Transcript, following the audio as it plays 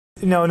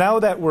now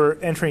that we're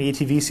entering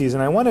ATV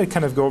season, I want to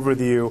kind of go over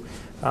with you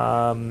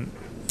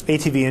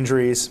ATV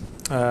injuries.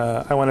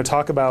 I want to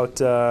talk about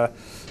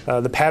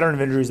the pattern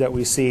of injuries that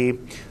we see,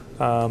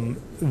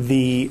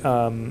 the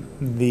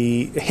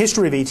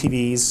history of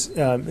ATVs,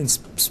 and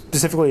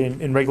specifically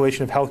in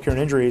regulation of healthcare and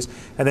injuries,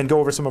 and then go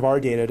over some of our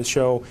data to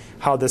show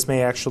how this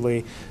may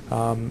actually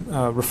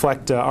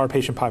reflect our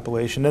patient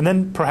population, and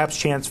then perhaps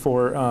chance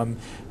for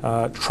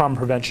trauma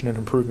prevention and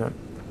improvement.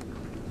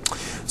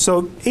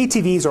 So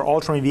ATVs, or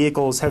all-terrain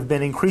vehicles, have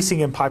been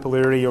increasing in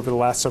popularity over the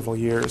last several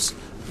years.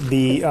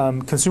 The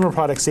Consumer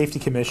Product Safety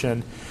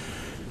Commission,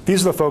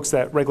 these are the folks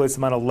that regulate the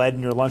amount of lead in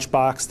your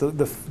lunchbox,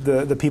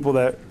 the people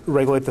that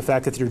regulate the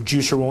fact that your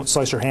juicer won't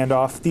slice your hand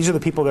off. These are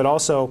the people that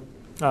also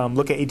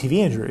look at ATV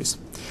injuries.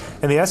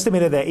 And they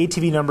estimated that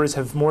ATV numbers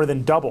have more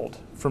than doubled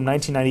from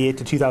 1998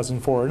 to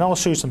 2004. And I'll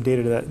show you some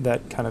data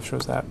that kind of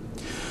shows that.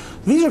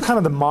 These are kind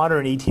of the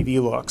modern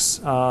ATV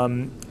looks.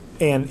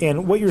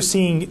 And what you're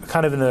seeing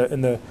kind of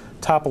in the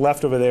top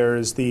left over there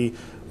is the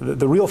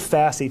real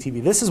fast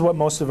ATV. This is what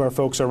most of our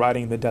folks are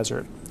riding in the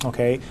desert.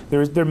 Okay,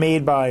 they're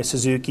made by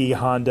Suzuki,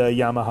 Honda,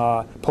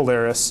 Yamaha,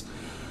 Polaris.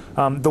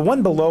 The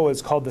one below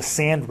is called the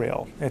sand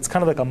rail. It's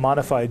kind of like a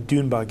modified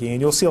dune buggy, and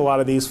you'll see a lot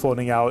of these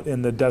floating out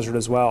in the desert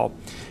as well.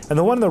 And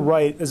the one on the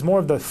right is more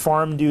of the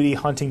farm duty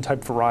hunting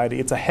type variety.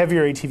 It's a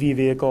heavier ATV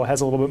vehicle,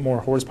 has a little bit more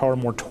horsepower,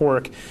 more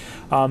torque.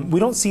 We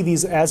don't see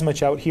these as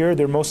much out here.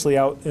 They're mostly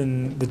out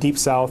in the deep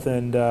south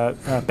and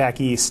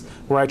back east,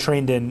 where I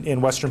trained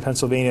in western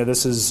Pennsylvania.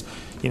 This is,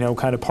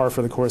 kind of par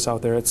for the course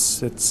out there.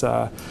 It's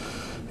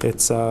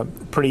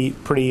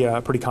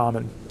pretty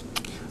common.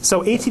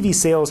 So ATV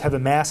sales have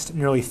amassed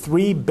nearly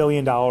 $3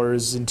 billion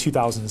in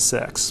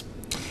 2006.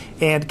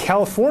 And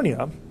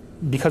California,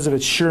 because of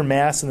its sheer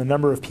mass and the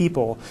number of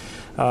people,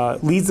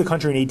 leads the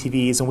country in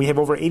ATVs, and we have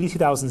over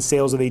 82,000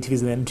 sales of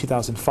ATVs in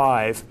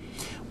 2005,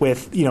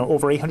 with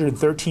over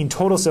 813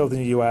 total sales in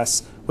the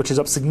U.S., which is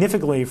up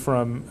significantly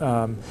from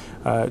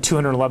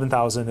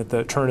 211,000 at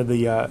the turn of the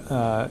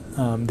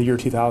year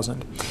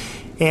 2000.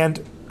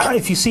 And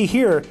if you see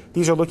here,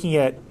 these are looking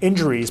at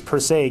injuries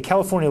per se.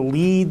 California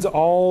leads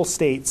all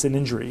states in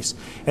injuries,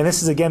 and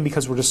this is again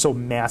because we're just so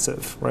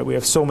massive, right? We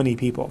have so many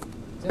people.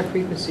 Is that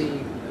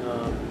frequency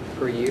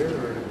per year?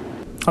 Or?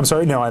 I'm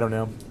sorry, no, I don't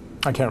know.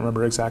 I can't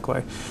remember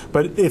exactly.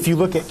 But if you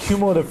look at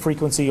cumulative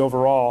frequency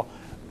overall,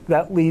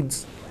 that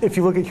leads. If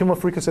you look at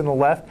cumulative frequency on the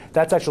left,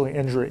 that's actually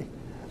injury.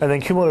 And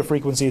then cumulative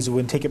frequency is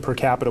when take it per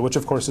capita, which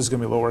of course is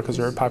going to be lower because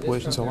our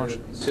population is so large.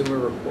 Consumer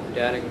report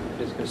data,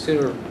 is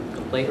consumer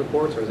complaint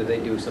reports, or did they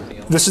do something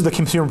else? This is the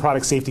Consumer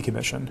Product Safety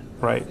Commission,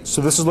 right?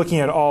 So this is looking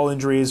at all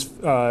injuries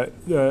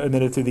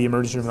admitted through the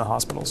emergency room in the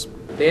hospitals.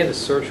 They have a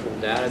searchable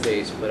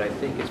database, but I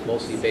think it's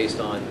mostly based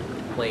on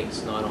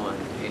complaints, not on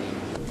any.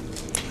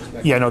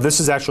 Yeah, no, this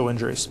is actual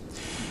injuries.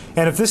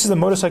 And if this is the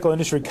Motorcycle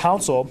Industry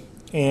Council,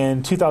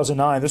 in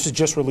 2009, this was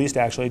just released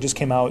actually, it just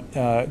came out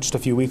just a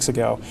few weeks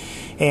ago.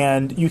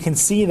 And you can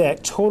see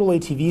that total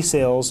ATV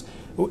sales,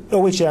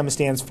 OHM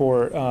stands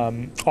for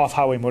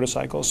off-highway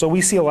motorcycles. So we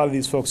see a lot of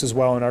these folks as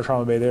well in our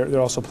trauma bay. They're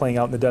also playing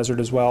out in the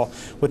desert as well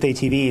with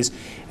ATVs.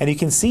 And you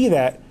can see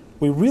that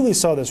we really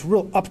saw this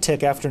real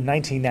uptick after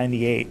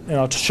 1998, and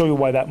I'll show you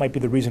why that might be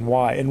the reason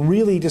why, and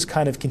really just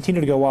kind of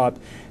continue to go up.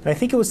 And I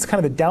think it was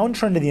kind of the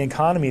downtrend of the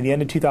economy at the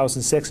end of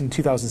 2006 and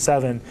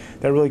 2007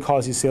 that really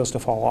caused these sales to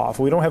fall off.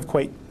 We don't have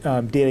quite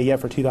data yet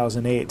for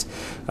 2008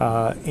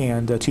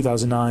 and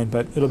 2009,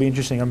 but it'll be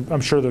interesting.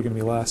 I'm sure they're going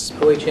to be less.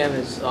 OHM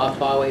is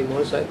off-highway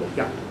motorcycle?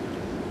 Yeah.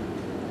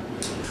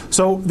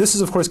 So this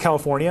is, of course,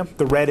 California.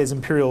 The red is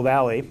Imperial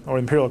Valley, or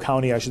Imperial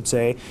County, I should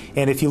say.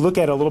 And if you look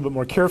at it a little bit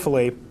more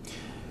carefully,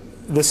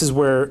 this is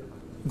where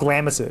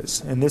Glamis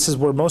is, and this is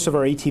where most of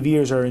our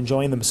ATVers are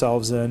enjoying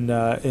themselves in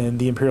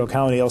the Imperial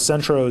County. El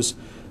Centro's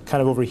kind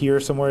of over here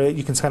somewhere.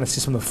 You can kind of see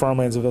some of the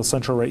farmlands of El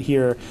Centro right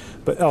here,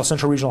 but El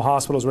Centro Regional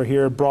Hospital is right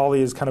here.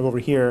 Brawley is kind of over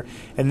here,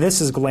 and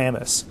this is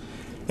Glamis.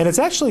 And it's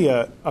actually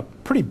a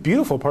pretty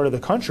beautiful part of the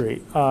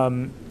country.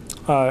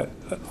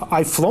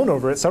 I've flown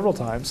over it several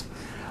times.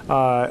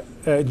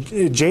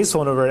 Jay's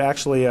flown over it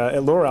actually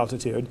at lower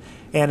altitude,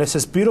 and it's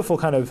this beautiful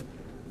kind of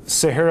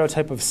Sahara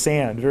type of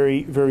sand,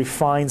 very, very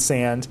fine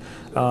sand.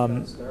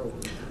 No,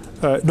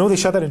 they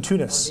shot that in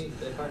Tunis.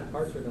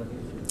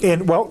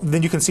 And well,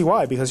 then you can see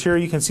why, because here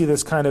you can see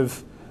this kind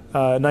of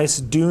nice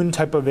dune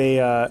type of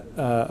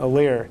a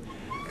layer.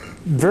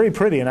 Very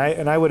pretty, and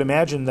I would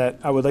imagine that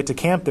I would like to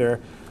camp there.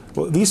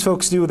 Well, these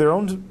folks do their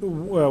own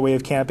way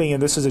of camping,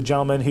 and this is a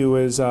gentleman who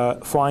is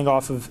flying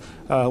off of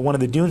one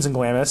of the dunes in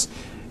Glamis.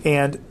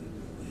 And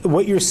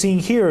what you're seeing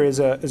here is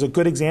a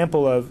good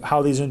example of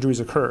how these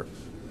injuries occur.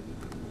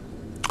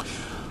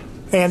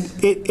 And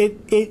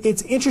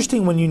it's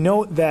interesting when you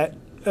note that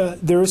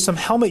there is some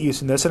helmet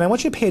use in this, and I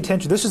want you to pay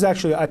attention. This is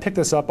actually, I picked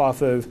this up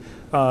off of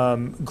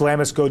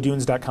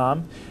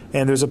glamusgodunes.com,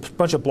 and there's a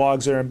bunch of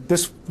blogs there.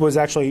 This was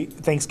actually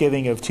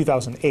Thanksgiving of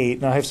 2008,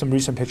 and I have some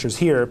recent pictures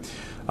here.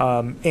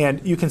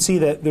 And you can see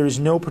that there is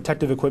no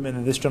protective equipment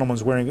that this gentleman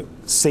is wearing,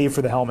 save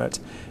for the helmet,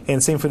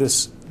 and same for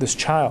this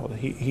child.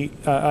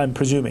 I'm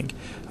presuming,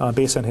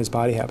 based on his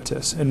body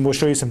habitus, and we'll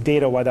show you some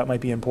data why that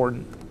might be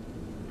important.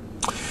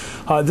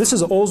 This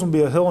is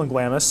Oldsmobile Hill in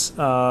Glamis.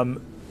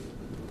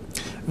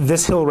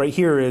 This hill right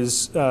here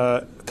is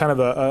kind of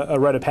a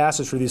rite of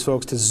passage for these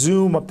folks to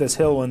zoom up this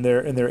hill in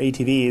their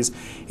ATVs,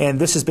 and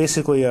this is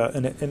basically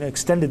an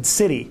extended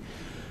city.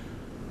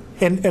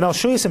 And I'll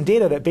show you some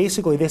data that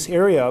basically this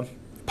area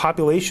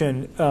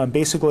population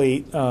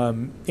basically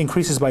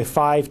increases by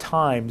 5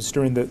 times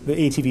during the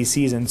ATV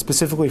season,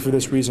 specifically for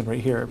this reason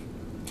right here.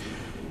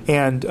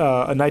 And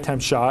a nighttime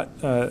shot,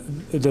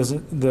 it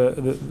doesn't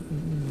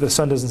the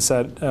sun doesn't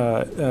set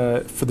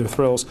for their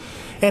thrills,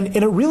 and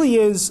it really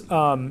is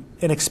an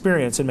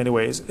experience in many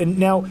ways. And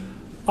now,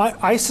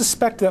 I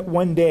suspect that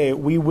one day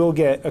we will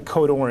get a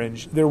code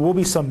orange. There will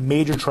be some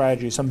major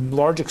tragedy, some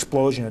large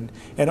explosion,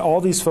 and all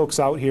these folks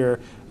out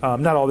here,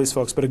 not all these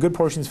folks, but a good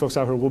portion of these folks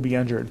out here will be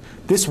injured.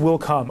 This will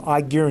come.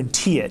 I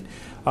guarantee it.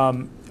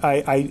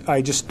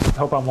 I just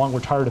hope I'm long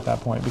retired at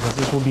that point, because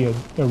this will be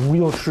a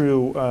real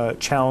true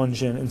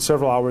challenge in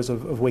several hours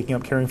of waking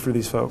up caring for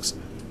these folks.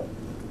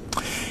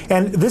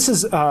 And this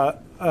is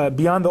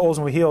beyond the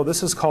Oldsmobile Hill.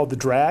 This is called the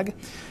drag.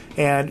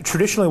 And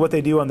traditionally what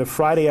they do on the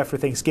Friday after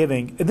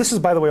Thanksgiving, and this is,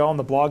 by the way, all on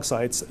the blog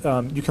sites,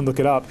 you can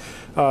look it up,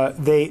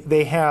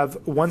 they have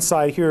one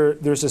side here,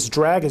 there's this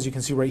drag, as you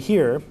can see right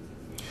here,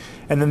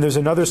 and then there's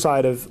another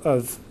side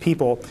of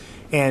people,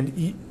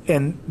 and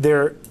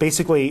they're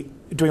basically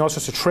doing all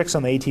sorts of tricks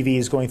on the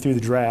ATVs going through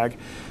the drag.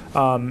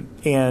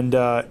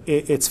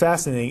 It's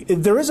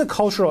fascinating. There is a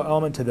cultural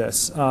element to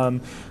this.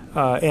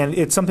 And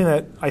it's something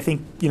that I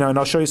think, and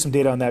I'll show you some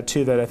data on that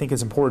too, that I think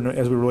is important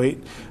as we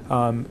relate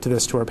to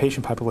this to our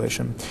patient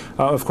population.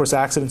 Of course,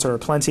 accidents are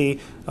plenty.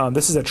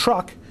 This is a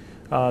truck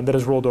that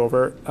has rolled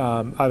over,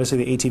 obviously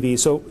the ATV.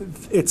 So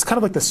it's kind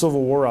of like the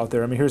Civil War out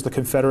there. I mean, here's the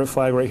Confederate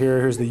flag right here.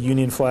 Here's the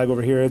Union flag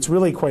over here. It's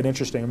really quite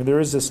interesting. I mean, there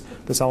is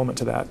this element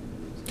to that.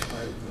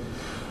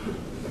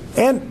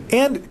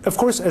 And of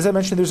course, as I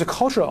mentioned, there's a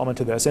cultural element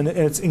to this, and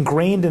it's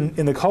ingrained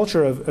in the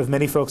culture of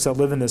many folks that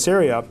live in this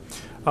area.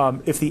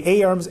 If the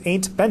A-arms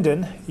ain't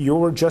bending,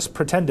 you're just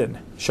pretending.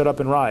 Shut up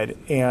and ride.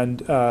 And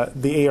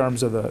the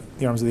A-arms of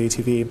the arms of the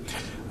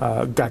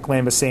ATV got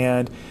Glamis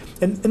sand.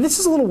 And this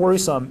is a little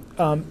worrisome,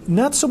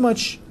 not so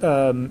much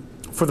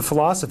for the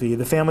philosophy,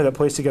 the family that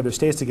plays together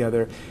stays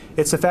together.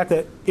 It's the fact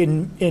that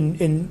in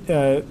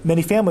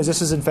many families,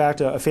 this is in fact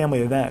a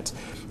family event,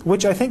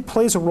 which I think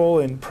plays a role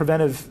in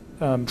preventive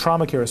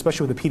trauma care,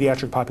 especially with the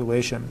pediatric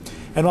population.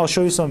 And I'll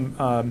show you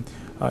some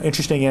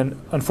interesting and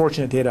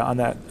unfortunate data on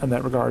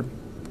that regard.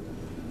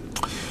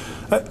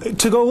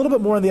 To go a little bit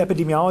more on the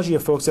epidemiology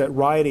of folks that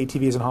ride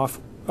ATVs and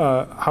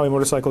highway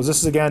motorcycles, this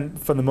is again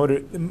from the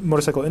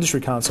Motorcycle Industry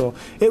Council.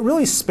 It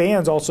really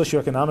spans all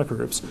socioeconomic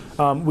groups.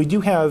 We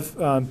do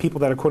have people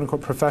that are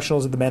quote-unquote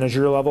professionals at the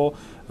managerial level.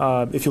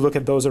 If you look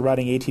at those that are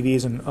riding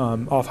ATVs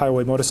and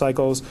off-highway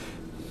motorcycles,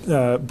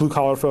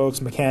 blue-collar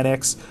folks,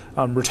 mechanics,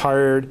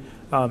 retired,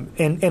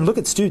 and look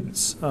at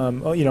students.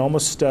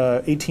 Almost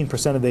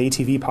 18% of the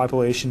ATV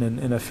population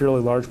and a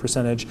fairly large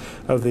percentage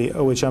of the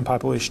OHM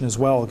population as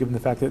well, given the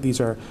fact that these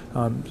are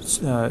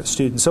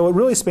students. So it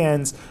really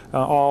spans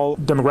all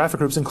demographic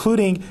groups,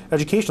 including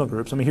educational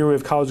groups. I mean, here we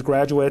have college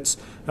graduates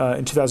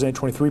in 2008,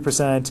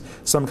 23%,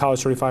 some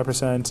college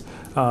 35%,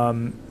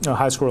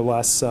 high school or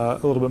less, a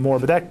little bit more.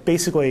 But that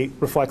basically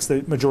reflects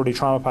the majority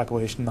trauma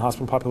population, the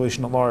hospital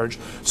population at large.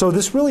 So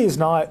this really is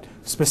not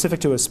specific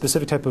to a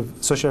specific type of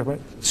socioeconomic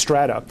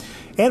strata.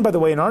 And by the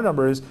way, in our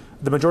numbers,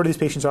 the majority of these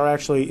patients are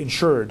actually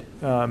insured.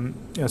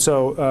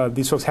 So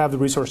these folks have the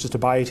resources to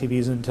buy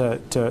ATVs and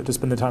to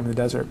spend the time in the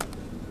desert.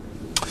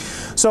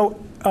 So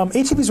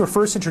ATVs were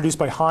first introduced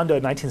by Honda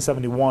in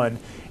 1971,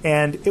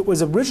 and it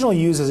was originally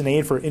used as an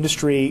aid for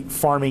industry,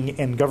 farming,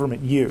 and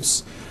government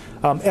use.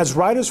 As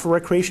riders for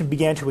recreation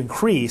began to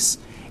increase,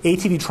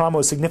 ATV trauma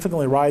was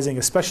significantly rising,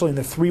 especially in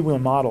the 3-wheel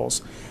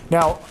models.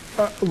 Now,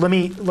 let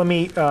me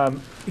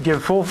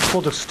give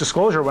full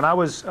disclosure. When I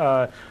was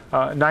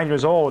 9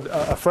 years old,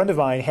 a friend of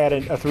mine had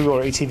a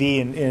 3-wheeler ATV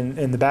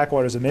in the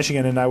backwaters of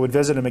Michigan, and I would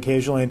visit him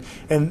occasionally.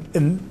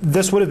 And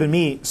this would have been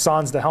me,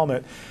 sans the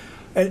helmet.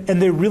 And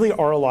they really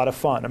are a lot of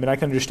fun. I mean, I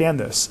can understand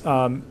this.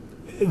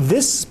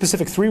 This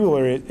specific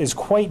 3-wheeler is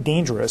quite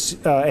dangerous.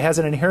 It has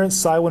an inherent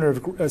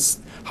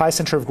high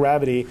center of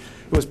gravity.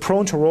 It was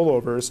prone to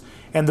rollovers,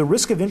 and the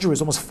risk of injury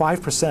was almost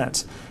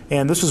 5%.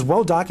 And this was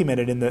well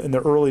documented in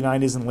the early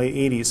 90s and late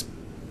 80s.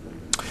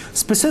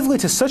 Specifically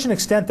to such an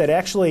extent that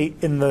actually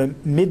in the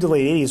mid to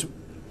late 80s,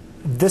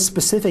 this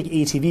specific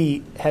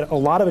ATV had a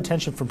lot of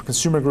attention from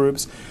consumer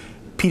groups,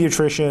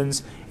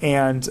 pediatricians,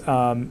 and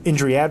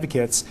injury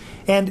advocates.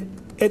 And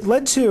it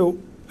led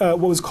to what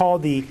was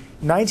called the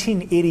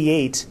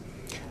 1988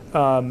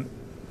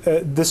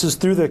 this is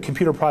through the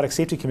Computer Product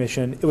Safety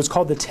Commission. It was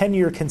called the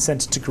 10-year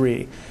consent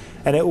decree,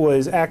 and it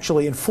was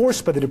actually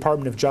enforced by the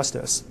Department of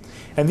Justice.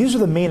 And these are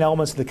the main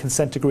elements of the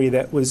consent decree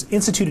that was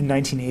instituted in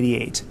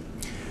 1988.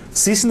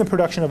 Ceasing the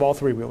production of all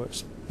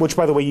three-wheelers, which,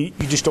 by the way,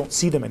 you just don't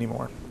see them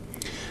anymore.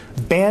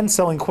 Ban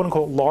selling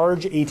quote-unquote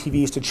large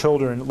ATVs to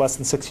children less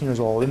than 16 years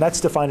old, and that's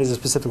defined as a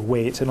specific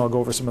weight, and I'll go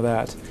over some of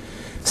that.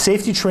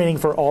 Safety training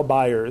for all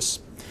buyers.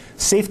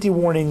 Safety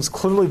warnings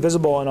clearly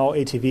visible on all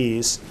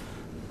ATVs.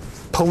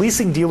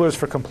 Policing dealers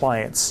for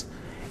compliance.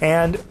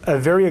 And a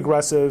very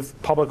aggressive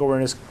public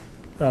awareness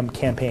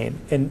campaign.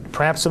 And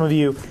perhaps some of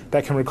you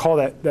that can recall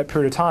that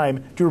period of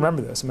time do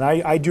remember this. I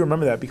mean, I do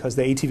remember that because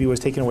the ATV was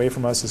taken away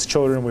from us as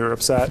children. We were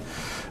upset.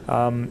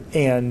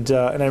 And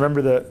I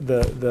remember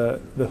the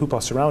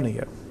hoopla surrounding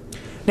it.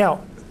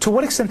 Now, to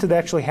what extent did they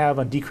actually have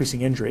on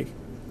decreasing injury?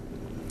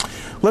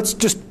 Let's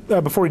just,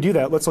 before we do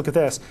that, let's look at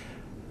this.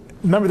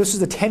 Remember, this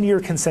is a 10-year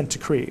consent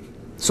decree.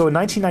 So in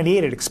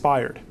 1998, it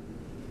expired.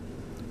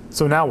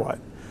 So now what?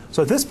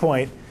 So at this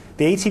point,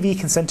 the ATV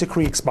consent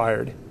decree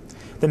expired.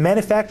 The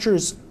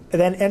manufacturers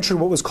then entered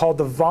what was called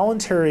the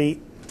Voluntary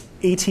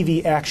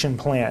ATV Action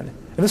Plan.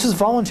 And this was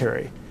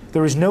voluntary.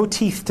 There was no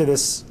teeth to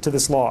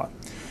this law.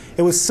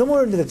 It was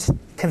similar to the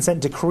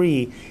consent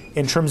decree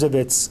in terms of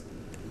its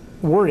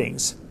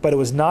wordings, but it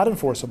was not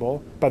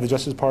enforceable by the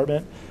Justice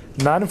Department,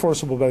 not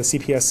enforceable by the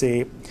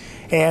CPSC,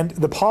 and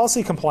the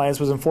policy compliance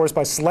was enforced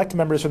by select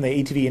members from the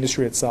ATV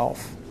industry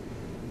itself.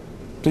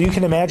 So you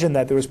can imagine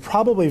that there was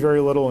probably very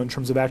little in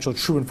terms of actual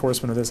true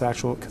enforcement of this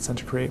actual consent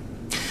decree.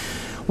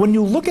 When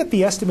you look at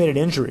the estimated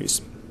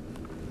injuries,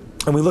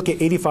 and we look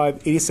at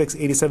 85, 86,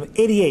 87,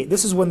 88,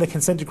 this is when the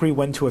consent decree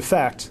went into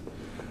effect,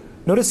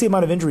 notice the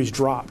amount of injuries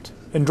dropped,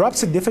 and dropped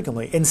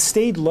significantly, and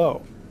stayed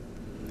low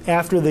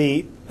after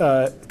the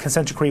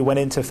consent decree went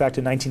into effect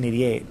in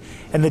 1988.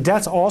 And the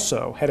deaths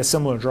also had a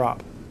similar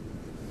drop.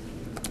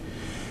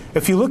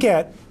 If you look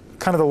at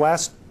kind of the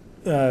last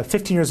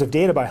 15 years of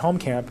data by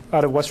Helmkamp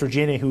out of West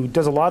Virginia, who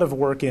does a lot of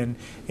work in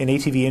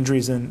ATV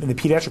injuries in the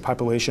pediatric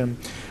population,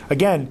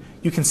 again,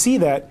 you can see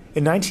that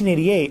in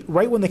 1988,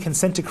 right when the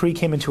consent decree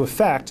came into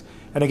effect,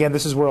 and again,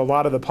 this is where a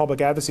lot of the public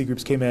advocacy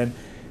groups came in,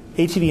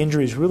 ATV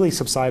injuries really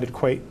subsided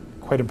quite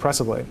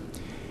impressively.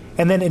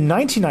 And then in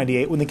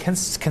 1998, when the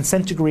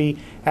consent decree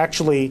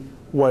actually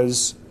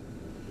was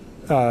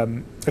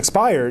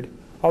expired,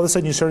 all of a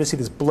sudden you started to see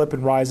this blip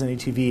and rise in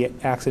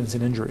ATV accidents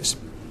and injuries.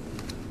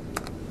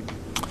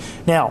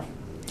 Now,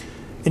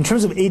 in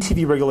terms of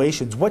ATV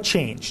regulations, what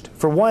changed?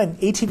 For one,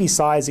 ATV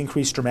size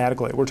increased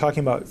dramatically. We're talking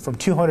about from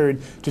 200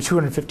 to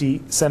 250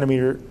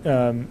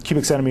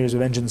 cubic centimeters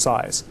of engine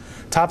size.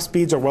 Top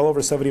speeds are well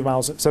over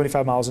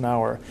 75 miles an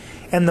hour.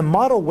 And the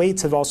model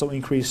weights have also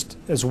increased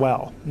as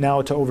well,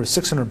 now to over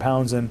 600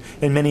 pounds in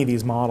many of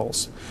these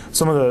models.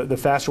 Some of the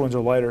faster ones are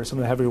lighter. Some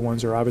of the heavier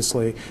ones are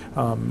obviously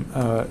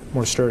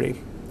more sturdy.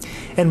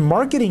 And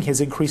marketing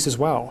has increased as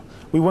well.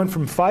 We went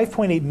from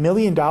 $5.8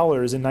 million in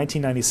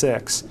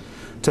 1996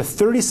 to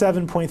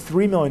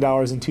 $37.3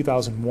 million in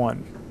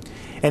 2001.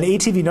 And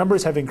ATV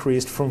numbers have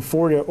increased from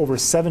 4 to over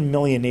 7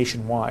 million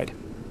nationwide.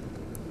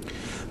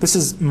 This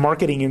is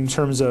marketing in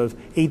terms of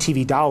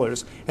ATV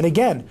dollars. And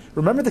again,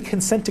 remember the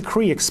consent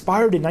decree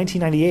expired in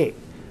 1998.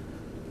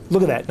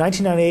 Look at that,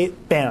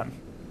 1998, bam,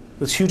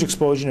 this huge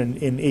explosion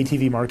in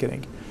ATV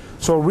marketing.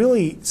 So a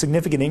really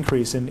significant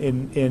increase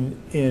in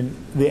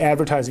the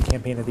advertising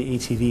campaign of the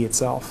ATV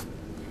itself.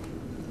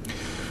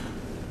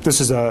 This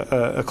is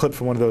a clip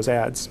from one of those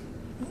ads.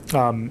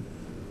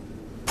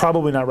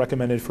 Probably not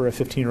recommended for a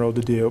 15-year-old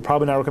to do.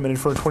 Probably not recommended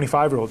for a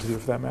 25-year-old to do,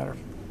 for that matter.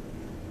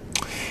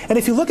 And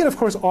if you look at, of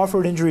course,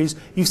 off-road injuries,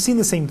 you've seen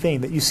the same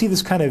thing, that you see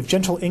this kind of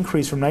gentle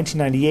increase from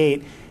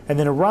 1998, and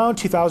then around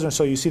 2000 or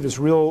so, you see this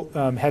real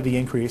heavy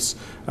increase.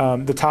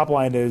 The top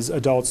line is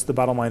adults, the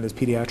bottom line is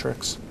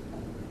pediatrics.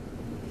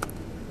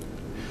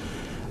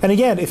 And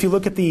again, if you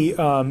look at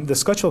the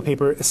Scotchville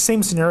paper,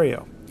 same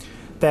scenario,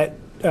 that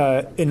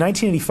in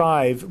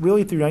 1985,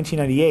 really through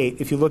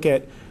 1998, if you look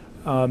at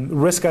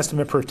risk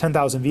estimate per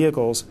 10,000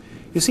 vehicles,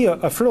 you see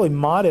a fairly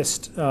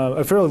modest,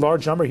 a fairly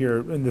large number here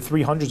in the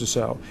 300s or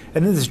so,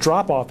 and then this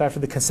drop off after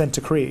the consent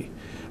decree.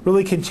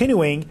 Really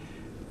continuing,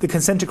 the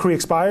consent decree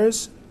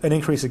expires, an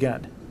increase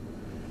again.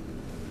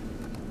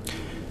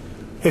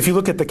 If you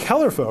look at the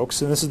Keller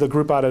folks, and this is the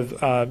group out of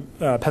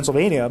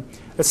Pennsylvania,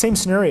 the same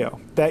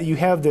scenario, that you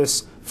have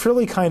this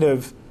fairly kind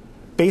of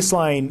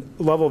baseline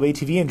level of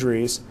ATV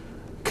injuries,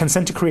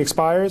 consent decree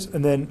expires,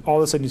 and then all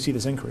of a sudden you see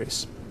this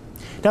increase.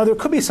 Now, there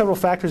could be several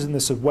factors in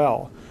this as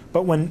well,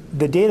 but when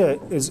the data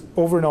is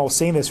over and all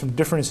saying this from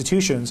different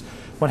institutions,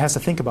 one has to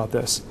think about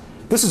this.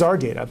 This is our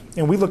data,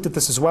 and we looked at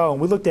this as well,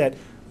 and we looked at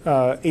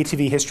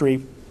ATV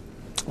history,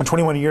 a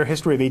 21-year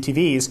history of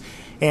ATVs,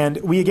 and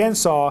we again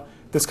saw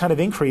this kind of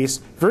increase,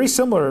 very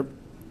similar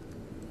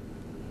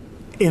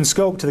in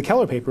scope to the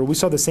Keller paper. We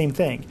saw the same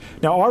thing.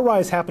 Now, our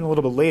rise happened a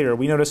little bit later.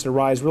 We noticed a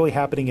rise really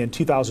happening in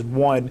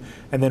 2001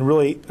 and then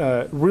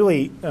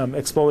really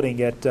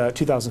exploding at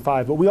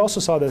 2005. But we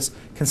also saw this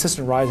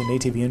consistent rise in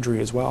ATV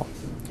injury as well.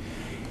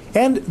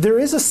 And there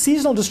is a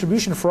seasonal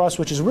distribution for us,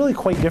 which is really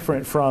quite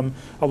different from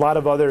a lot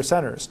of other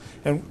centers.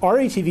 And our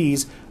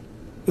ATVs,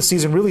 the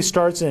season really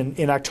starts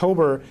in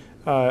October,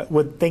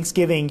 with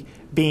Thanksgiving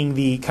being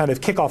the kind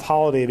of kickoff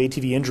holiday of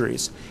ATV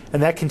injuries.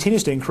 And that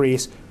continues to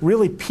increase,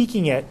 really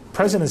peaking at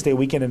President's Day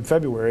weekend in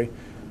February,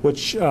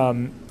 which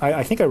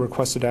I think I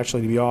requested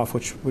actually to be off,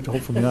 which would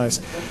hopefully be nice,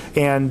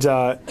 and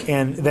then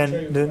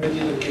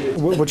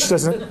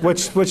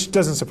which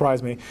doesn't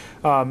surprise me,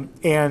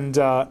 and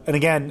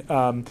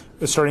again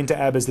starting to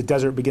ebb as the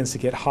desert begins to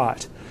get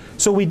hot.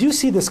 So we do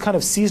see this kind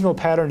of seasonal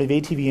pattern of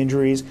ATV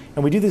injuries,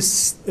 and we do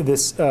this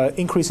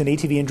increase in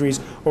ATV injuries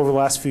over the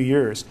last few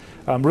years,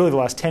 really the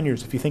last 10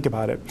 years if you think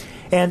about it,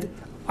 and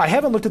I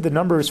haven't looked at the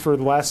numbers for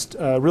the last,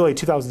 really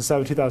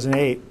 2007,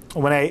 2008.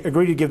 When I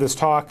agreed to give this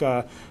talk,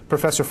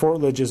 Professor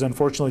Fortledge is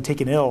unfortunately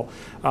taken ill.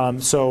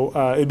 So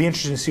it'd be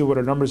interesting to see what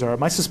our numbers are.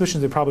 My suspicion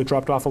is they probably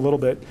dropped off a little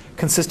bit,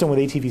 consistent with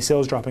ATV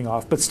sales dropping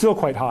off, but still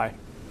quite high.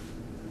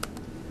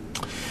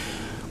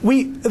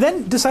 We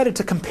then decided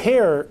to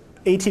compare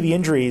ATV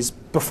injuries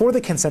before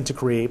the consent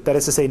decree, that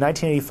is to say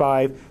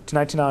 1985 to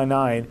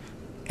 1999,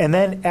 and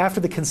then after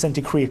the consent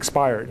decree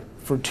expired,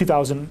 for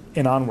 2000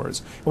 and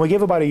onwards. And we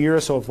gave about a year or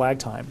so of lag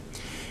time.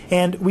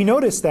 And we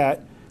noticed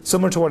that,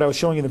 similar to what I was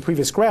showing in the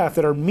previous graph,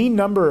 that our mean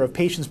number of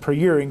patients per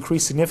year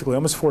increased significantly,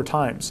 almost 4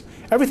 times.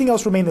 Everything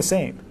else remained the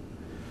same.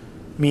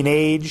 Mean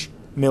age,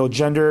 male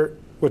gender,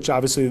 which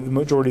obviously the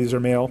majority of these are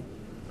male,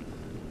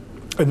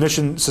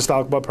 admission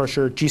systolic blood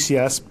pressure,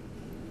 GCS.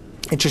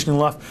 Interestingly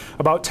enough,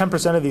 about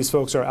 10% of these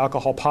folks are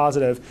alcohol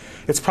positive.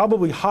 It's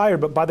probably higher,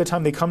 but by the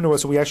time they come to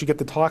us and we actually get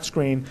the talk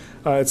screen,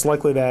 it's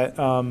likely that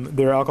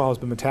their alcohol has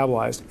been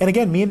metabolized. And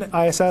again, mean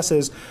ISS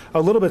is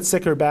a little bit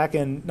sicker back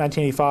in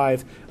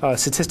 1985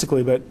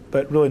 statistically,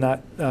 but really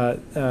not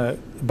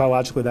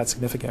biologically that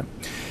significant.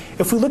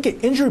 If we look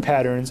at injury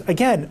patterns,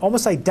 again,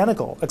 almost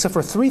identical, except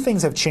for 3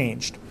 things have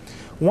changed.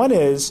 One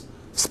is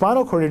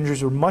spinal cord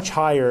injuries were much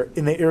higher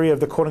in the area of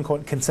the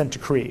quote-unquote consent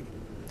decree.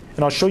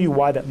 And I'll show you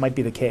why that might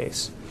be the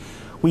case.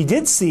 We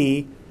did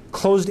see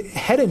closed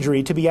head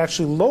injury to be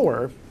actually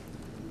lower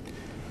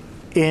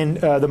in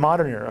the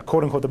modern era,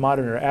 quote-unquote the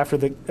modern era, after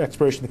the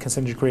expiration of the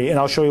consent decree, and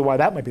I'll show you why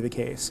that might be the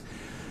case.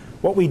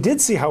 What we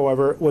did see,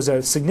 however, was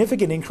a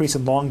significant increase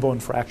in long bone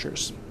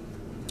fractures.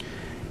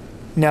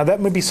 Now,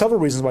 that might be several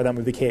reasons why that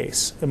might be the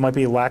case. It might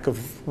be a lack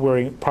of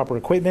wearing proper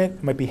equipment.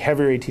 It might be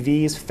heavier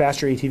ATVs,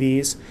 faster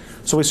ATVs.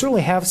 So we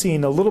certainly have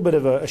seen a little bit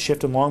of a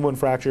shift in long bone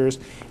fractures.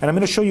 And I'm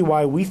going to show you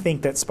why we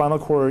think that spinal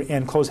cord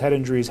and closed head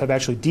injuries have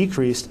actually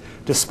decreased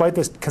despite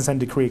this consent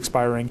decree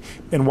expiring,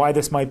 and why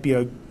this might be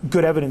a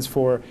good evidence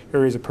for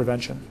areas of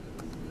prevention.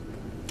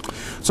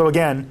 So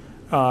again,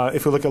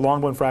 if we look at long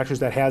bone fractures,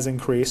 that has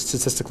increased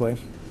statistically.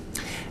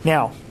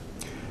 Now,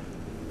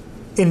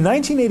 in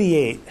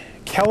 1988,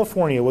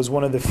 California was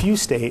one of the few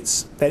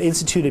states that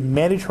instituted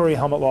mandatory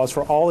helmet laws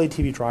for all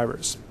ATV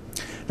drivers.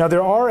 Now,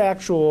 there are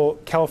actual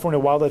California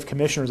wildlife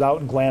commissioners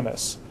out in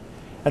Glamis,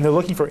 and they're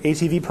looking for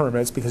ATV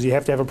permits because you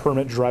have to have a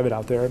permit to drive it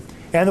out there,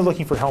 and they're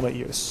looking for helmet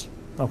use.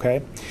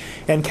 Okay?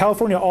 And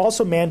California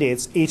also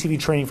mandates ATV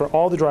training for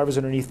all the drivers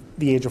underneath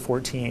the age of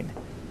 14.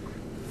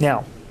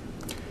 Now,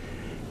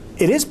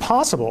 it is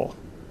possible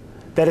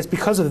that it's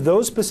because of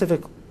those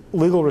specific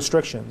legal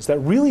restrictions that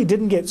really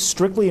didn't get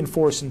strictly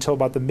enforced until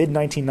about the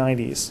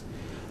mid-1990s.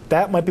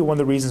 That might be one of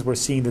the reasons we're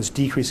seeing this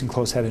decrease in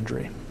closed head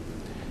injury.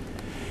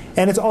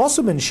 And it's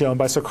also been shown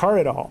by Sarkar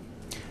et al.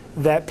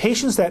 That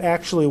patients that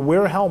actually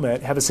wear a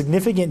helmet have a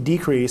significant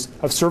decrease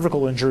of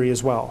cervical injury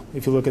as well,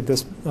 if you look at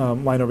this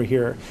line over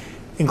here,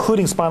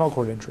 including spinal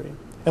cord injury.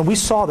 And we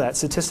saw that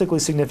statistically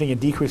significant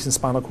decrease in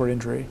spinal cord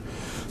injury.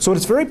 So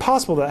it's very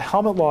possible that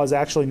helmet laws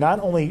actually not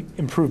only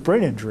improve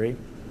brain injury,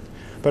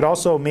 but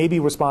also may be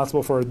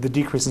responsible for the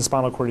decrease in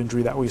spinal cord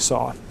injury that we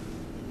saw.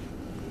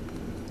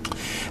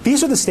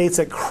 These are the states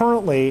that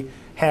currently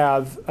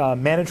have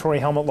mandatory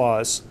helmet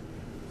laws,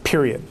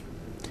 period.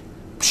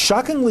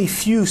 Shockingly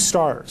few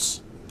stars.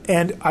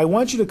 And I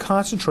want you to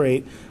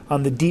concentrate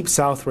on the deep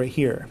south right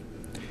here.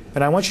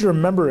 And I want you to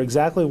remember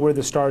exactly where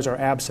the stars are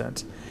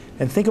absent.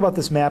 And think about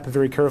this map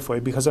very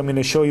carefully, because I'm going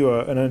to show you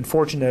an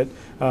unfortunate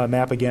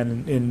map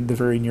again in the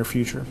very near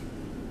future.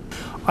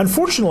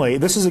 Unfortunately,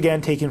 this is again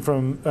taken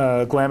from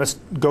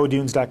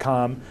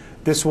GlamisGoDunes.com.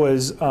 This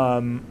was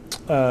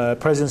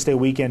President's Day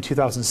weekend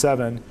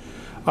 2007.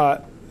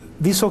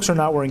 These folks are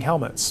not wearing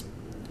helmets.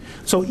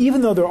 So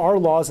even though there are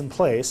laws in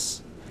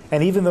place,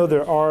 and even though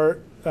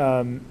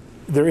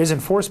there is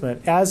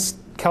enforcement, as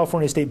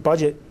California state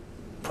budget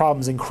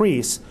problems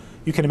increase,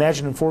 you can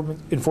imagine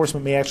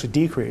enforcement may actually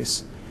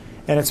decrease.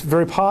 And it's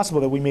very possible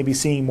that we may be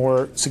seeing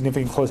more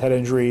significant closed head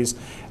injuries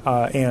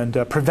and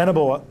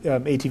preventable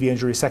ATV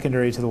injuries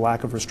secondary to the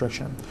lack of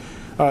restriction.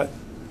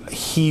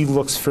 He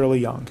looks fairly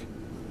young.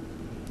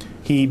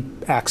 He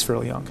acts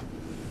fairly young.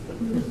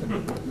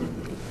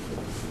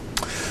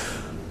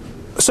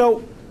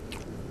 So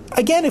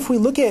Again, if we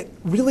look at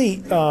really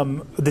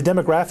the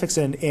demographics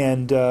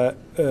and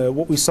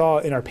what we saw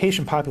in our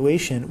patient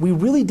population, we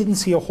really didn't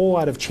see a whole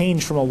lot of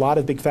change from a lot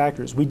of big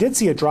factors. We did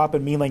see a drop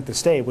in mean length of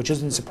stay, which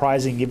isn't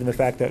surprising given the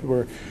fact that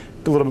we're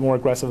a little bit more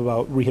aggressive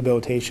about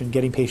rehabilitation,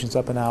 getting patients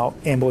up and out,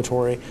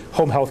 ambulatory.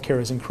 Home health care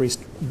has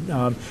increased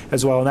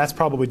as well, and that's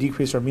probably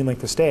decreased our mean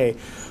length of stay.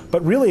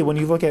 But really, when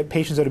you look at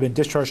patients that have been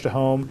discharged to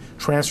home,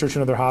 transferred to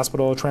another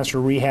hospital, transferred to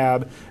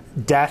rehab,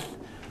 death,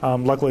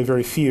 luckily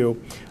very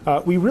few,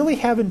 we really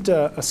haven't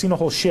seen a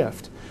whole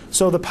shift.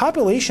 So the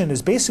population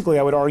is basically,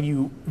 I would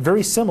argue,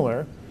 very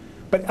similar,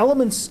 but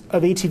elements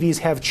of ATVs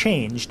have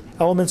changed,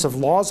 elements of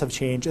laws have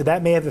changed, and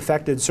that may have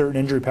affected certain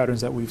injury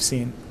patterns that we've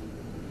seen.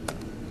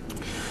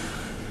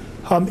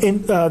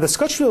 The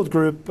Scotchfield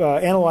group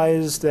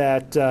analyzed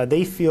that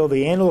they feel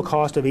the annual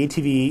cost of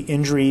ATV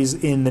injuries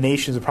in the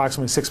nation is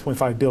approximately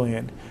 $6.5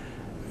 billion.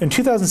 In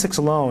 2006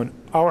 alone,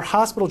 our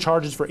hospital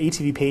charges for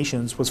ATV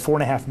patients was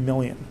 $4.5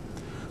 million.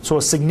 So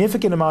a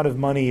significant amount of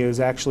money is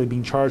actually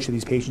being charged to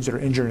these patients that are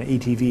injured in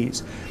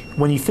ATVs.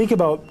 When you think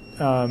about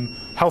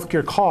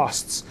healthcare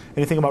costs and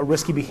you think about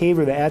risky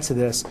behavior that adds to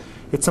this,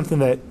 it's something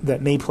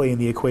that may play in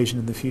the equation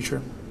in the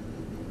future.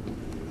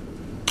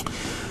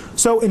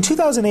 So in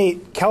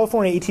 2008,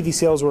 California ATV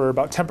sales were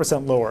about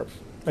 10% lower.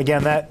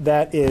 Again,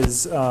 that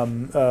is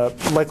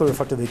likely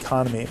reflective of the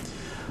economy.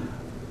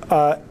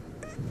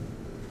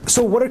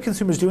 So what are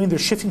consumers doing? They're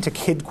shifting to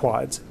kid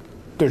quads.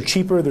 They're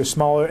cheaper, they're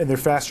smaller, and they're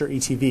faster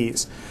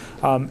ATVs.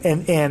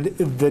 And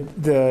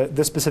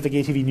the specific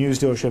ATV news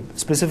dealership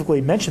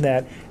specifically mentioned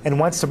that and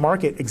wants to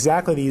market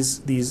exactly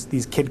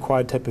these kid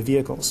quad type of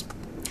vehicles.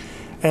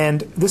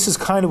 And this is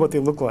kind of what they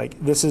look like.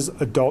 This is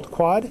adult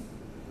quad,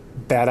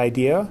 bad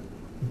idea,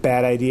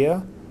 bad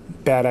idea,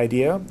 bad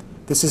idea.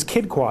 This is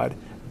kid quad,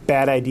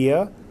 bad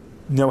idea,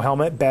 no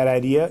helmet, bad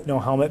idea, no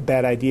helmet,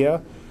 bad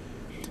idea.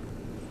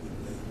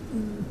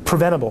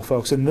 Preventable,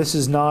 folks, and this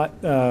is not,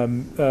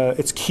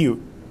 it's cute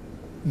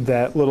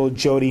that little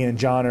Jody and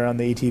John are on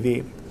the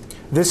ATV.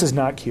 This is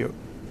not cute.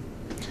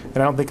 And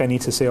I don't think I need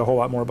to say a whole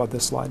lot more about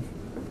this slide.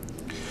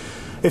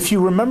 If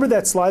you remember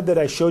that slide that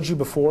I showed you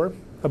before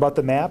about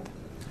the map,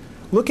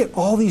 look at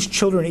all these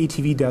children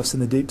ATV deaths in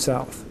the Deep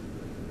South.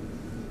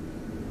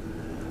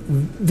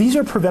 These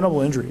are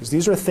preventable injuries.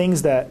 These are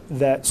things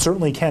that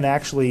certainly can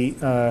actually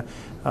be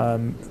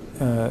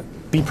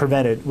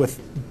prevented with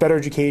better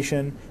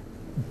education,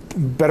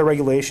 better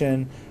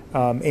regulation,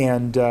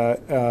 and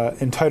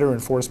tighter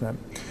enforcement.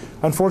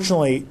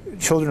 Unfortunately,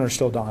 children are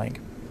still dying.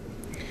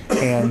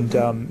 And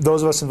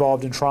those of us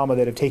involved in trauma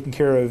that have taken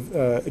care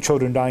of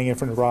children dying in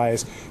front of our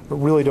eyes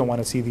really don't want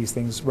to see these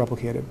things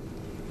replicated.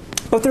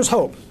 But there's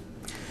hope.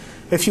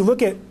 If you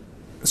look at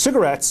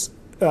cigarettes,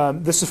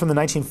 this is from the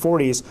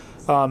 1940s,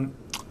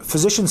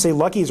 physicians say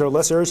Luckies are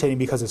less irritating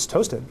because it's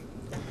toasted.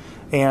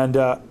 And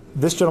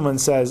this gentleman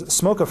says,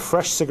 smoke a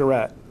fresh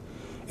cigarette.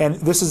 And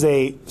this is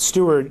a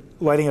steward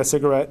lighting a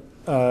cigarette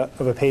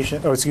of a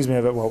patient, or excuse me,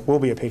 will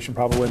be a patient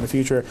probably in the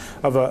future,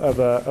 of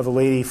a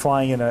lady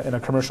flying in a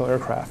commercial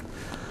aircraft.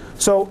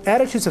 So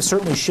attitudes have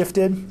certainly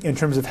shifted in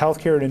terms of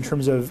healthcare and in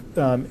terms of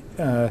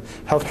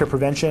healthcare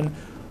prevention.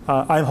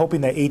 I'm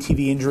hoping that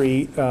ATV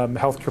injury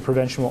healthcare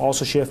prevention will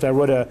also shift. I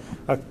wrote a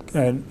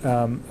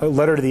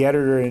letter to the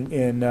editor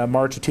in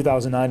March of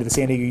 2009 to the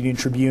San Diego Union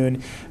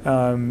Tribune.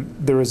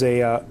 There was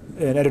an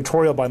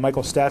editorial by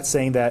Michael Stetz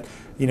saying that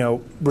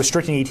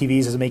restricting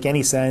ATVs doesn't make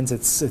any sense.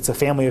 It's a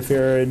family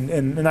affair,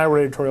 and I wrote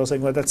an editorial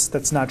saying, well,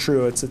 that's not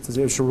true.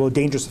 It's a really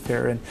dangerous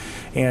affair,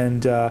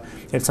 and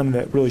it's something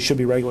that really should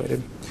be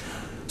regulated.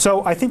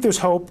 So I think there's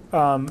hope.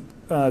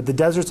 The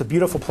desert's a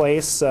beautiful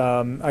place.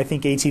 I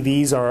think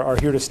ATVs are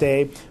here to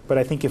stay, but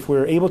I think if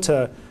we're able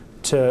to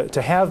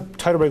have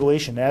tighter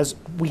regulation, as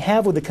we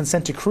have with the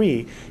consent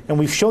decree, and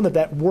we've shown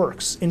that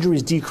works,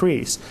 injuries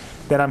decrease,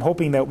 then I'm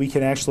hoping that we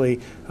can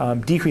actually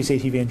decrease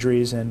ATV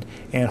injuries and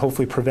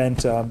hopefully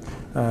prevent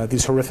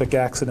these horrific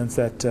accidents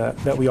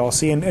that we all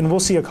see. And we'll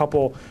see a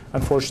couple,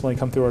 unfortunately,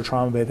 come through our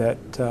trauma bay that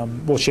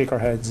we'll shake our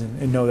heads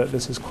and know that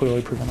this is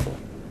clearly preventable.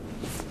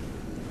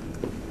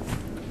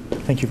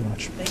 Thank you very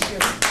much. Thank you.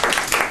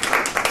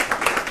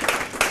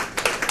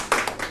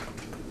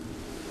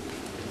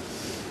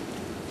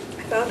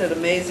 I found it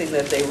amazing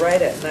that they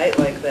ride at night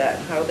like that,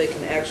 and how they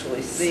can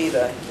actually see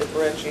the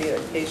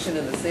differentiation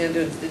in the sand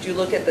dunes. Did you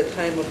look at the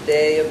time of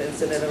day of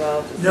incident at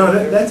all? No,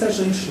 that's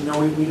actually interesting. No,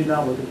 we did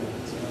not look at that.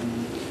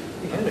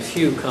 We had a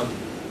few come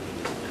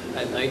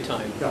at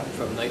nighttime, Yeah.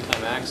 from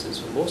nighttime accidents,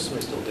 but most of them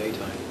are still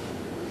daytime.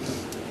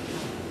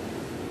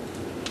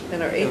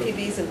 And are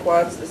ATVs and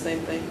quads the same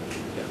thing?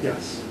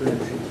 Yes.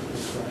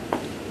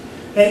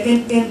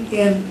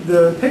 And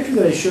the picture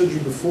that I showed you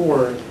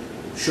before,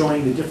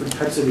 showing the different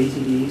types of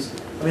ATVs,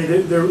 I mean,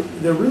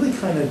 they're really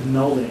kind of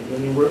melding. I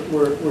mean,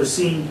 we're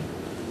seeing,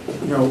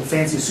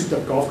 fancy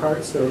souped-up golf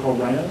carts that are called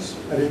rhinos.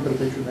 I didn't put a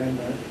picture of that in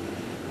there.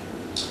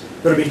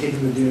 That are being taken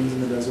to the dunes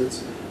in the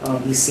deserts.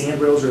 These sand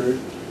rails are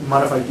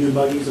modified dune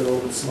buggies that are a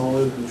little bit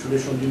smaller than the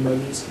traditional dune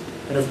buggies,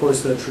 and of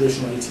course the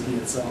traditional ATV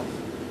itself.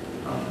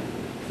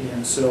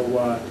 And so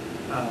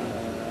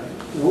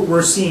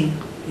we're seeing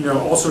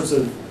all sorts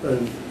of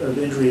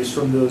injuries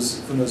from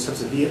those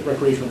types of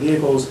recreational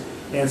vehicles,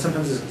 and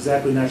sometimes it's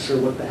exactly not sure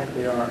what the heck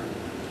they are.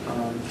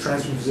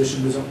 Transferring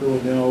physician doesn't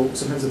really know.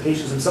 Sometimes the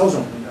patients themselves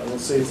don't really know.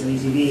 Let's say it's an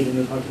ATV, and then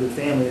they'll talk to the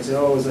family and say,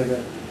 "Oh, it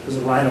was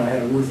a rhino. I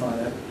had a roof on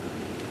it."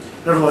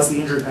 Nevertheless, the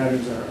injury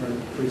patterns are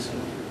pretty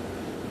similar.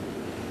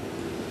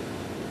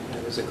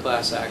 There's a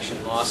class action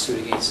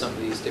lawsuit against some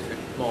of these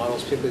different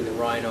models, particularly the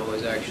Rhino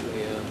is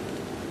actually,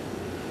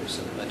 there's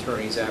some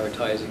attorneys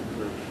advertising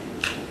for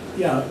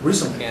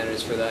Recently.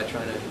 candidates for that,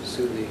 trying to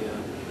sue the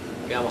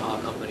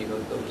Yamaha company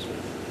about those.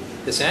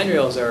 The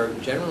sandrails are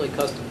generally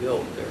custom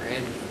built. They're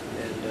hand,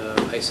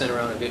 and I sent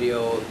around a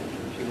video a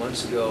few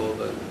months ago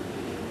of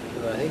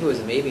I think it was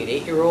maybe an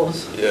 8-year-old.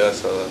 Yeah, I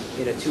saw that.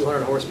 In a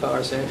 200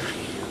 horsepower sandrail,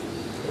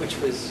 which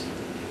was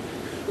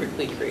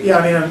really crazy. Yeah,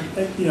 I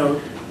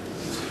mean,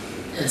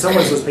 in some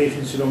ways, those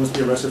patients should almost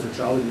be arrested for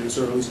child abuse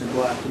or at least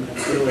neglect.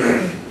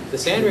 The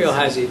sandrail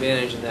has the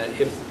advantage in that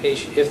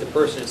if the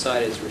person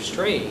inside is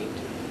restrained,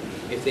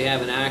 if they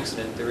have an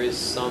accident, there is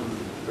some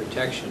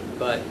protection.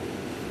 But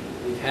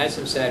we've had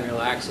some sandrail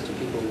accidents where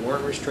people who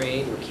weren't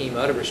restrained or came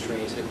out of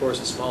restraints, and of course,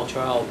 a small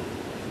child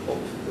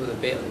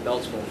with the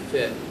belts won't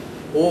fit.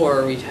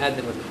 Or we've had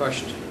them with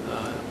crushed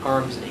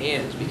arms and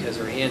hands because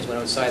their hands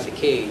went outside the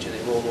cage and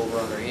they rolled over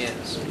on their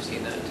hands. We've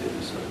seen that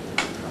too. So.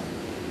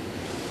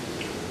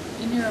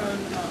 In your own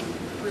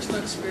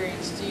personal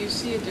experience, do you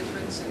see a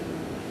difference in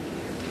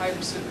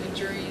types of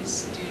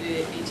injuries due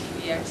to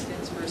ATV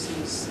accidents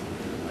versus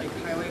like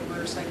highway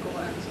motorcycle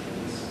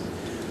accidents?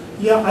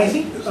 Yeah, I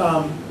think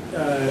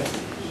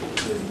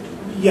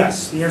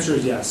yes. The answer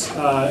is yes.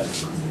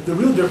 The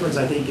real difference,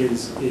 I think,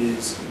 is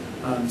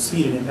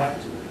speed and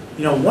impact.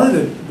 One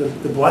of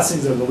the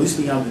blessings of at least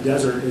being out in the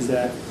desert is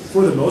that,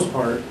 for the most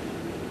part,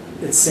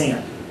 it's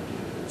sand.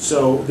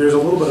 So there's a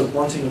little bit of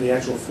blunting of the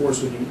actual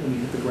force when you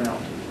hit the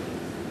ground.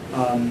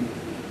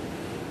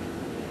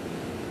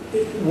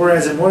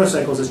 Whereas in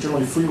motorcycles, it's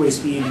generally freeway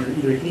speed, and you're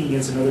either hitting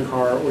against another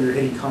car or you're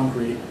hitting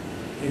concrete.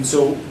 And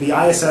so the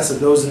ISS of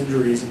those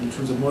injuries, in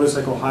terms of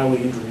motorcycle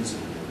highway injuries,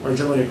 are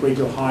generally a great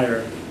deal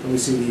higher than we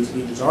see with ATV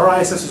injuries. Our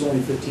ISS is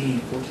only 15,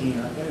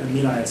 14,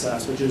 mean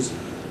ISS, which is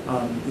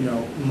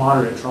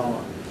moderate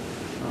trauma,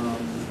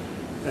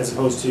 as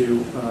opposed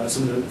to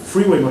some of the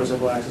freeway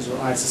motorcycle accidents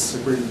where ISS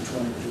is greater than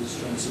 20, which is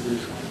showing severe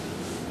trauma.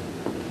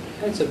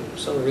 I had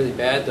something really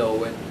bad though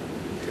when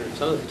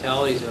some of the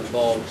fatalities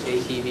involved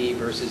ATV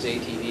versus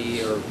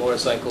ATV or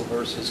motorcycle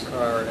versus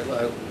car,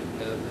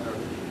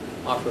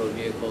 off-road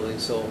vehicle, and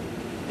so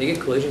they get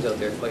collisions out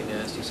there quite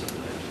nasty sometimes.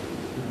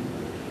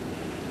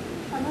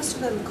 Are most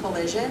of them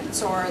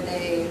collisions, or are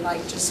they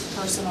like just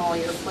personal,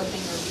 you're flipping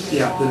your vehicle?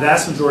 Yeah, the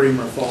vast majority of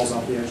them are falls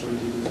off the actual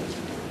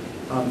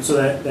ATV. So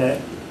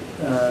that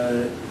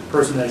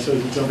person that I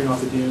showed you jumping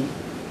off the dune,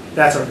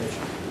 that's our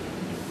patient.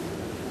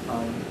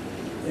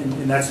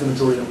 And that's the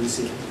majority that we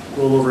see.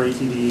 Rollover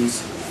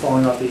ATVs,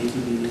 falling off the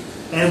ATV.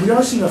 And we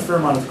are seeing a fair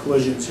amount of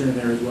collisions here and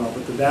there as well,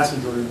 but the vast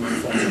majority of them are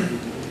falls off the ATV.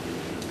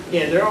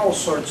 Yeah, there are all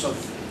sorts of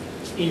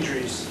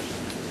injuries.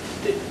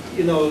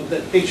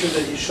 That picture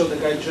that you showed, the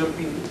guy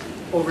jumping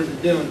over the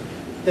dune,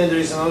 then there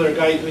is another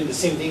guy doing the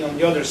same thing on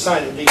the other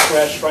side and they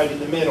crash right in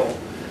the middle,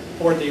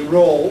 or they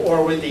roll,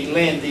 or when they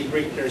land they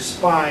break their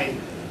spine.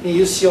 And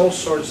you see all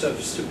sorts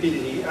of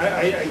stupidity.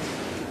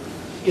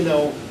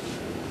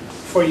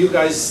 For you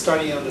guys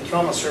starting on the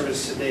trauma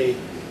service today,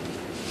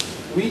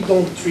 we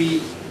don't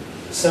treat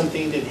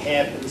something that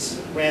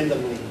happens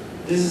randomly.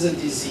 This is a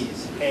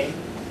disease, okay?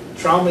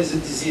 Trauma is a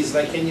disease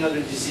like any other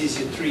disease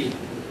you treat.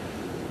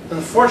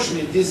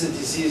 Unfortunately, this is a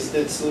disease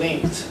that's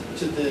linked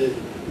to the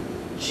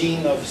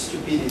gene of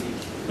stupidity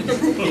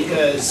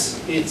because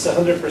it's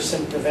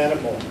 100%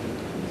 preventable.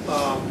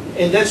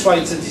 And that's why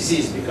it's a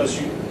disease,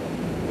 because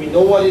we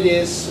know what it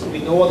is, we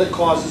know what the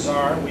causes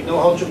are, we know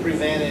how to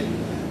prevent it.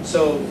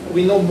 So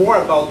we know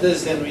more about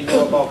this than we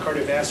know about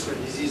cardiovascular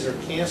disease or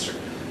cancer.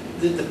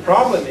 The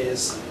problem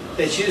is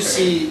that you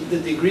see the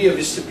degree of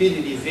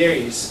stupidity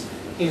varies.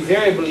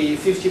 Invariably,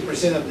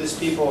 50% of these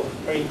people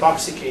are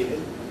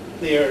intoxicated.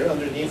 They are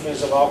under the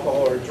influence of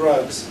alcohol or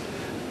drugs.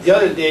 The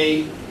other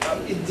day,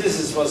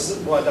 was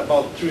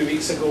about 3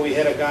 weeks ago, we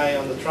had a guy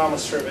on the trauma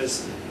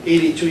service,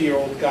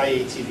 82-year-old guy,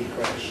 ATV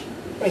crash.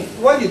 I mean,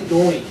 what are you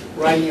doing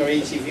riding your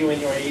ATV when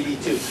you're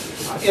 82?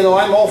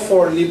 I'm all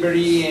for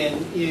liberty,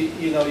 and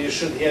you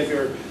should have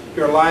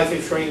your life.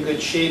 If you're in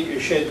good shape, you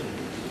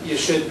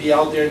should be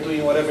out there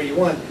doing whatever you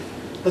want.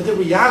 But the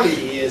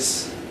reality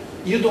is,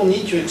 you don't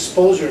need to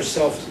expose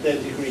yourself to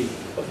that degree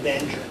of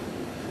danger.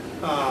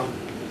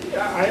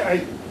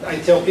 I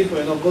tell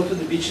people, go to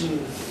the beach and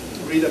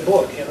read a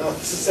book.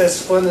 It's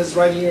as fun as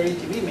riding your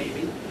ATV,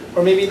 maybe,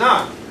 or maybe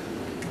not.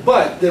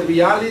 But the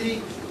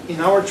reality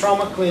in our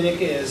trauma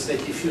clinic is that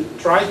if you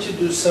try to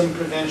do some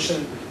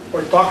prevention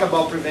or talk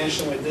about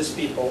prevention with these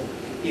people,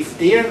 if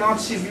they are not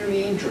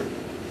severely injured,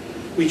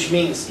 which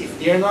means if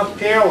they are not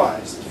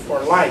paralyzed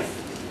for life,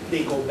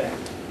 they go back.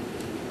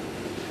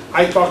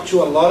 I talked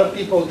to a lot of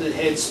people that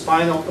had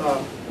spinal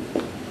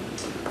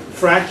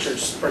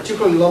fractures,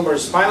 particularly lumbar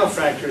spinal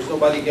fractures.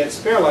 Nobody gets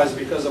paralyzed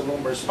because of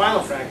lumbar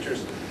spinal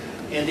fractures.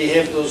 And they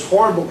have those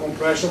horrible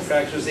compression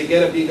fractures. They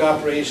get a big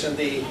operation.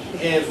 They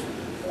have,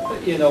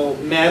 you know,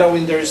 metal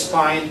in their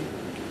spine.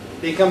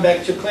 They come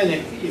back to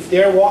clinic. If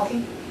they're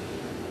walking,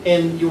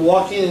 and you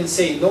walk in and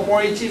say, no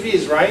more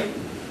ATVs, right?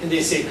 And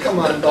they say, come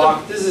on,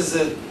 doc, this is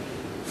the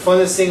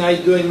funnest thing I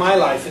do in my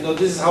life. You know,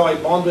 this is how I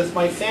bond with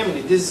my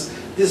family. This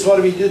is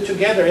what we do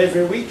together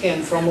every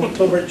weekend from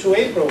October to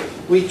April.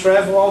 We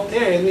travel out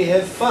there and we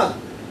have fun.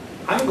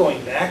 I'm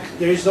going back.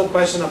 There is no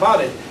question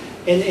about it.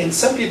 And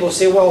some people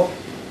say, well,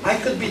 I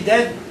could be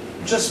dead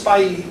just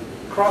by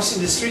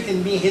crossing the street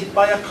and being hit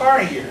by a car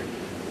here.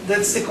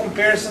 That's the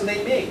comparison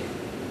they make.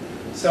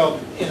 So,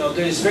 you know,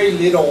 there is very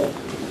little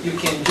you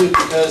can do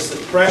because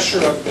the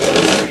pressure of the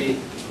industry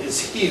is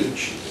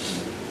huge.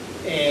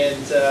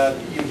 And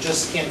you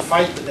just can't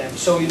fight with them.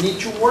 So you need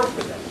to work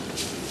with them.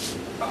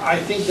 I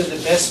think that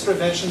the best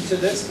prevention to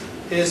this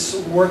is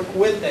work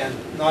with them,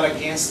 not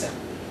against them.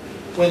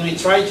 When we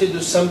tried to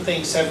do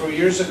something several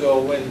years ago,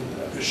 when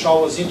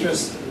Vishal was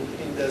interested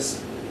in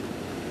this,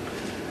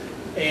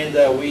 and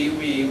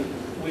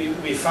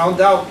we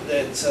found out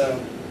that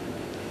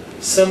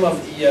some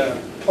of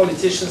the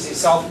politicians in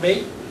South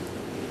Bay,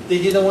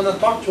 they didn't want to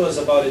talk to us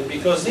about it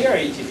because they are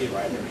ATV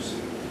riders.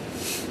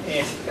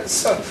 And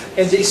so,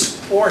 and they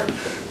support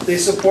the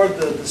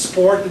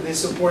sport and they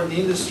support the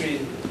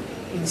industry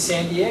in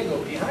San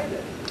Diego behind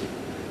it.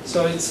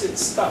 So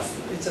it's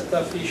tough. It's a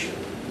tough issue.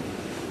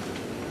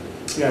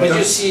 Yeah, but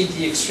you see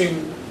the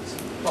extreme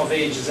of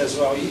ages as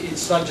well.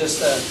 It's not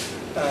just a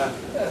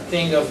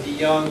thing of the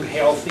young,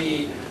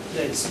 healthy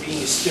that's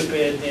being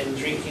stupid and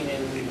drinking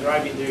and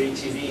driving their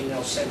ATV in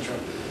El Centro.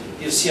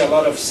 You see a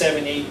lot of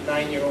 7, 8,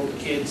 9-year-old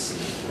kids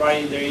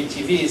riding their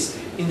ATVs.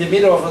 In the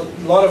middle of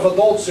a lot of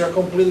adults, they're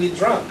completely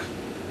drunk.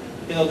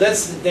 You know,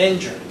 that's the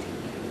danger.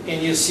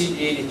 And you see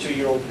the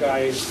 82-year-old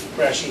guy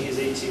crashing his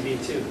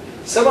ATV too.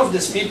 Some of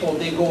these people,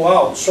 they go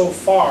out so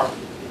far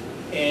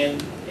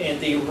and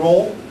they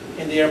roll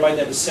and they are by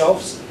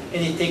themselves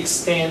and it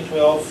takes 10,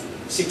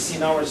 12,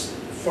 16 hours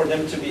for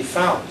them to be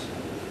found.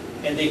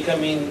 And they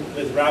come in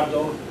with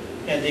rhabdo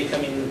and they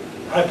come in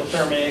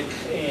hypothermic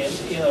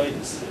and, you know,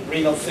 it's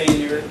renal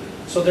failure.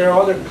 So there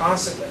are other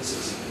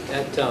consequences.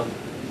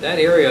 That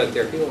area out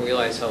there, people don't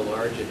realize how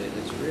large it is.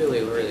 It's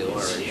really, really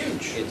large. It's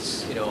huge.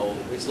 It's, you know,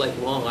 it's like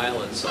Long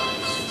Island size.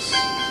 It's,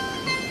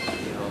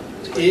 you know,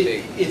 it's quite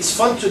big. It's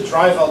fun to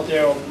drive out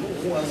there on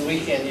one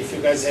weekend if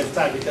you guys have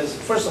time because,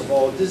 first of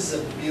all, this is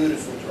a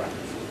beautiful drive.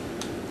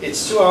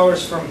 It's 2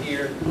 hours from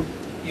here.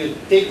 You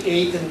take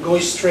 8 and go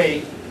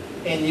straight,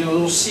 and you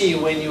will see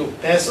when you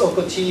pass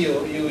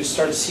Ocotillo, you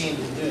start seeing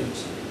the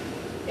dunes.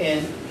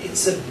 And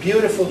it's a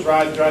beautiful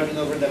drive, driving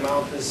over the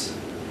mountains.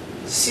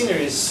 The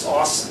scenery is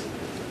awesome.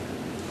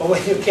 But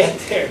when you get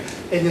there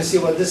and you see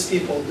what these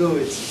people do,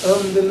 it's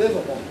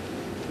unbelievable.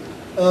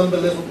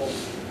 Unbelievable.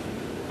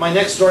 My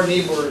next door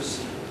neighbors,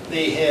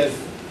 they had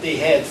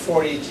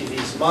 4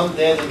 ATVs, mom,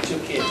 dad, and 2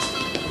 kids.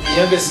 The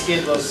youngest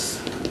kid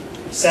was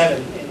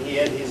 7 and he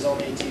had his own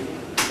ATV.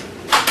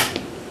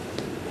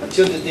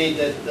 Until the day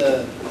that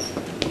the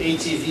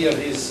ATV of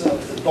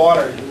the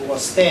daughter, who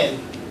was 10,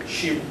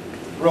 she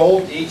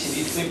rolled, the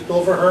ATV flipped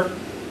over her,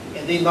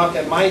 and they knocked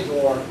at my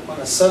door on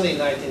a Sunday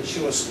night and she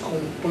was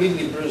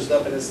completely bruised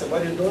up and I said,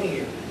 what are you doing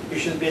here? You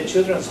should be at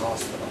Children's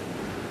Hospital.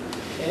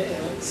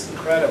 And it's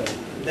incredible.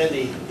 Then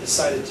they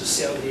decided to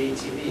sell the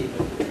ATV.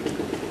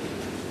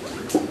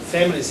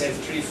 Families have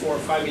 3, 4,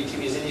 5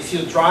 ATVs. And if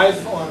you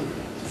drive on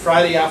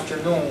Friday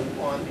afternoon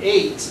on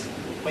 8,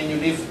 when you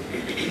leave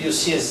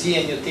UCSD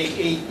and you take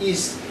 8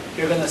 East,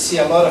 you're going to see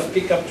a lot of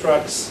pickup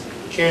trucks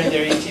carrying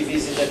their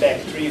ATVs in the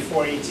back, 3,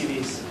 4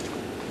 ATVs.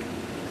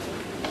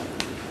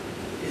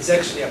 It's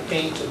actually a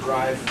pain to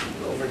drive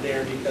over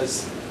there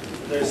because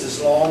there's this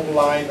long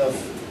line of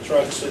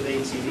trucks with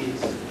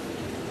ATVs.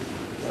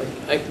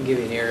 I can give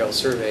you an aerial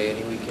survey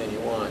any weekend you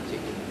want. You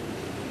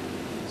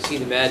can see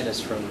the madness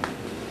from.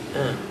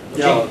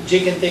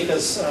 Jake can take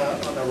us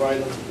on a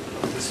ride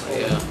on this call.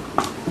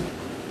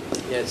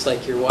 Yeah, it's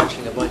like you're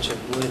watching a bunch of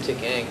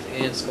lunatic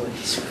ants going in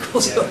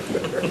circles. Yeah.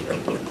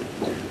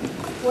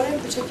 What in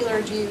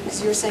particular do you,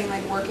 because you were saying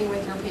like working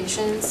with your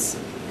patients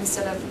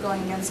instead of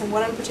going against them,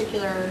 what in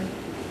particular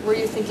were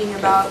you thinking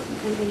about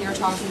when you were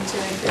talking to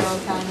Bureau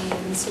County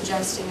and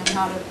suggesting on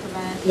how to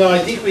prevent? No, I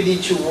think we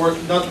need to work,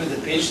 not with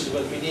the patients,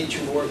 but we need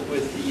to work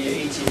with the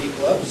ATV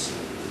clubs,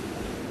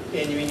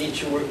 and we need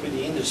to work with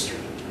the industry.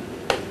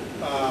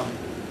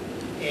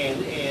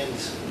 And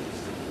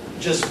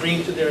just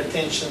bring to their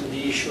attention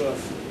the issue of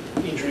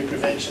injury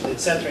prevention,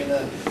 etc.,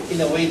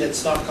 in a way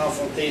that's not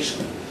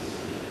confrontational.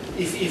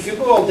 If you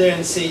go out there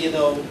and say, you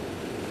know,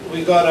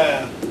 we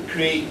gotta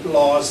create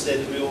laws that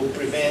will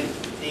prevent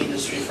the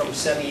industry from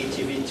selling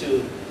ATV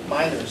to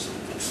minors,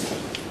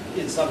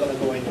 it's not gonna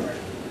go anywhere.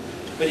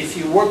 But if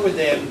you work with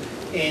them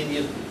and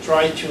you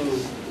try to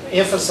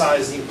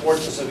emphasize the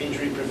importance of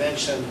injury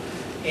prevention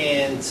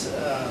and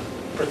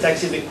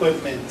protective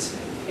equipment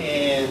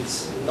and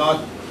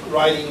not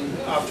riding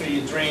after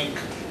you drink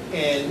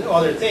and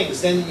other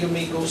things, then you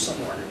may go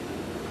somewhere.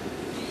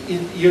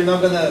 You're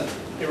not gonna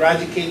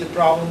eradicate the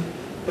problem,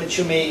 but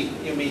you may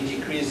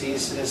decrease the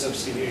incidence of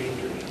severe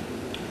injury.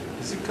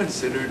 Is it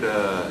considered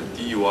a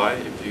DUI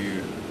if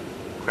you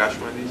crash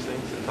one of these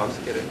things,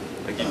 intoxicated?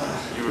 Like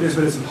It is,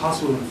 but it's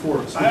impossible to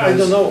enforce. I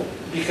don't know,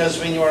 because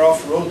when you are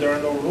off-road, there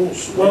are no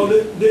rules. Well,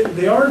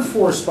 they are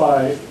enforced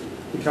by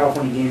the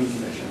California Gaming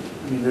Commission.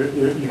 I mean,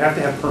 you have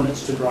to have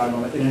permits to drive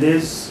on it, and it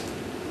is,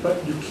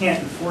 but you can't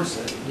enforce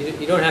it.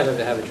 You don't have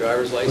to have a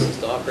driver's license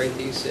to operate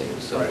these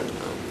things, so Right.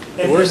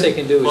 the worst they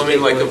can do is Well, I mean,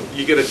 take like away.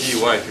 you get a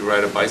DUI if you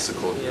ride a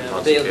bicycle. If you're Yeah,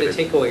 they intoxicated.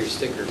 take away your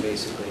sticker,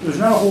 basically. There's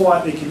not a whole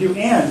lot they can do,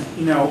 and,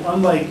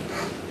 unlike,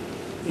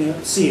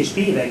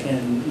 CHP that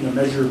can,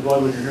 measure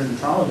blood when you're during the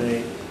trauma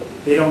day,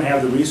 they don't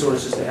have the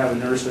resources to have a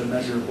nurse to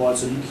measure blood,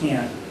 so you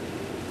can't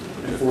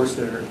enforce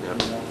their,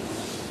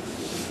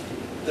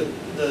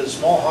 The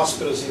small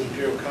hospitals in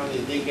Imperial County,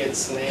 they get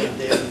slammed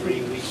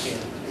every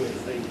weekend with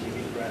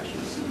ATV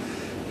crashes.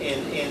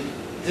 And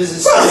this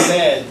is so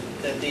bad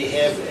that they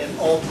have at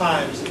all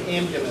times an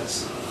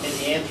ambulance in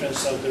the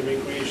entrance of the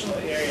recreational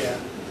area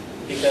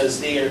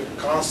because they are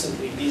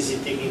constantly busy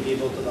taking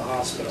people to the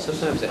hospital.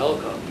 Sometimes a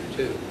helicopter,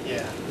 too.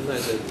 Yeah.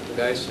 Sometimes the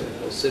guys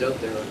will sit up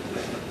there.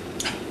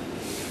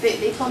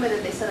 They told me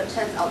that they set up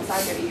tents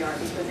outside their ER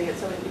because they get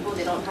so many people,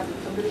 they don't have to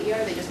come to the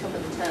ER, they just come to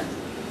the tent.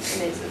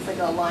 And it's like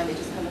a line, they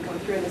just kind of come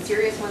through, and the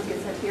serious ones get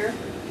sent here.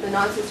 The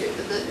non-serious,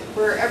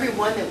 for every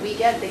one that we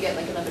get, they get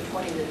like another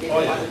 20 that they Oh,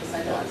 don't yeah. want to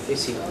send to us. They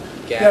see So,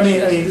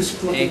 gashes,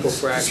 just look at ankle this-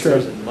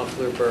 fractures, and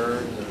muffler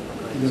burns, and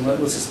all kinds of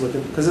let's just look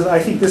at, because I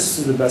think this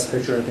is the best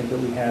picture I think that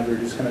we have here,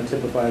 just kind of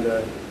typify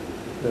the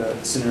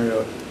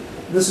scenario.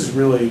 This is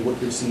really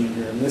what you're seeing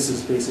here, and this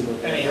is basically.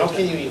 I mean, how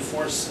can you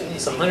enforce anything?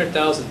 It's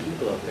 100,000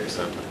 people up there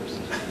sometimes.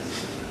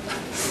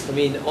 I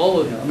mean, all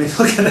of I mean,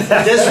 look at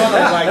that. This one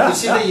I like. You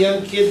see the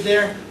young kid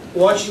there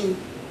watching,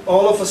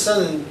 all of a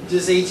sudden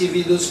this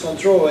ATV loses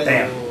control and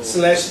Damn.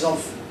 slams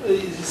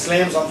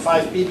on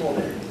 5 people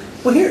there.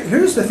 Well,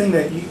 here's the thing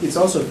that it's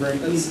also very.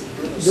 That's-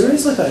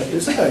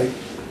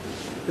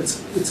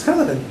 It's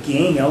kind of like a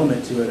gang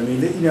element to it. I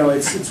mean,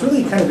 it's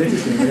really kind of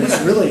interesting. It's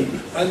really.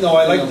 I know,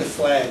 I like the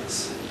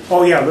flags.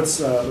 Oh yeah, let's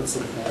look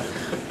at that.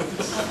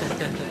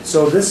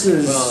 So this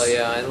is. well,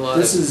 yeah, and a lot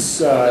This of,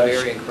 is. lot of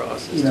Aryan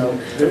crosses. too.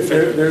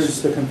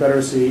 There's the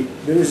Confederacy.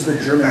 There's the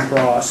German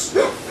cross.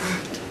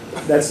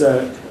 That's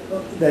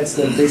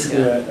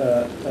basically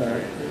a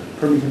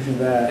permutation of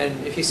that.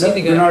 And if you see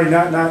the guy, Bernardi,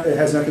 not it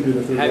has nothing to do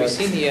with the have you Reich.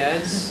 seen the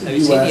ads? Have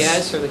you seen the US.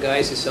 ads from the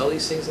guys who sell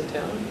these things in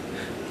town?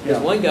 Yeah.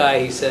 There's one guy,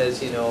 he says,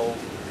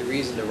 the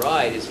reason to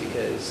ride is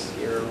because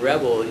you're a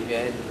rebel, you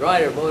can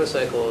ride a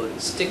motorcycle and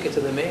stick it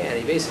to the man.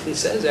 He basically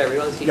says that right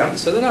on TV. Yeah.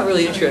 So they're not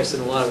really interested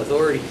in a lot of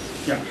authority,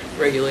 Yeah.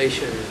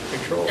 regulation, and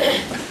control.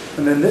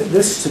 And then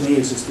this to me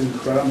is just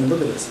incredible. I mean,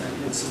 look at this thing.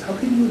 It's how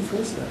can you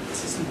enforce that?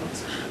 It's just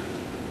impossible.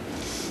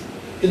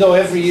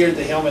 Every year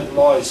the helmet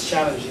law is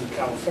challenged in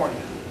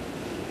California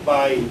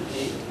by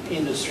the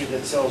industry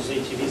that sells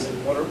ATVs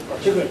and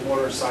particularly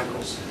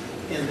motorcycles.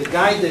 And the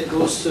guy that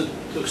goes to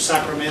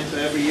Sacramento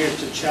every year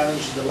to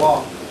challenge the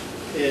law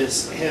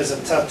has a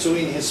tattoo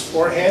in his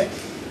forehead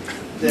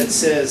that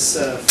says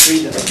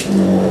freedom.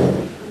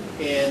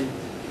 And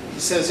he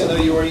says,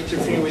 you are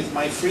interfering with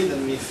my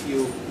freedom if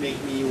you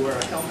make me wear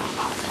a helmet.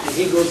 And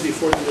he goes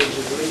before the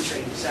legislature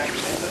in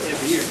Sacramento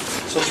every year.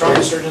 So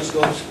trauma surgeons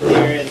go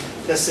there and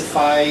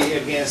testify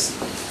against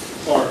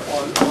or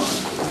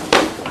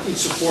in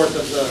support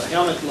of the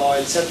helmet law,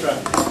 etc.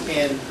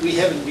 And we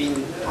haven't been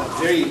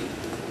very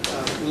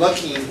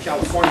lucky in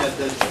California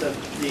that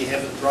they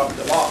haven't dropped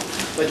the law.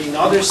 But in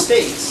other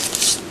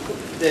states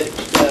that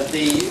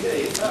they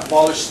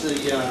abolished the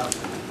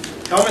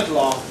helmet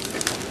law,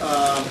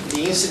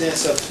 the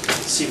incidence of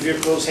severe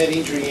closed head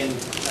injury and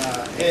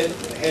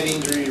head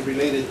injury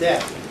related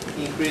death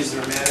increased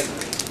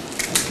dramatically.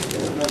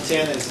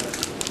 Montana is a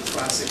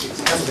classic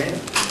example.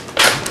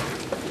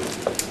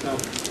 No.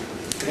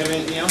 Do you have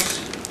anything else?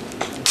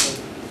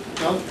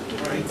 No?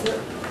 All right.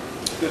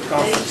 Good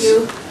conference. Thank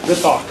you.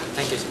 Good talk.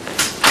 Thank you.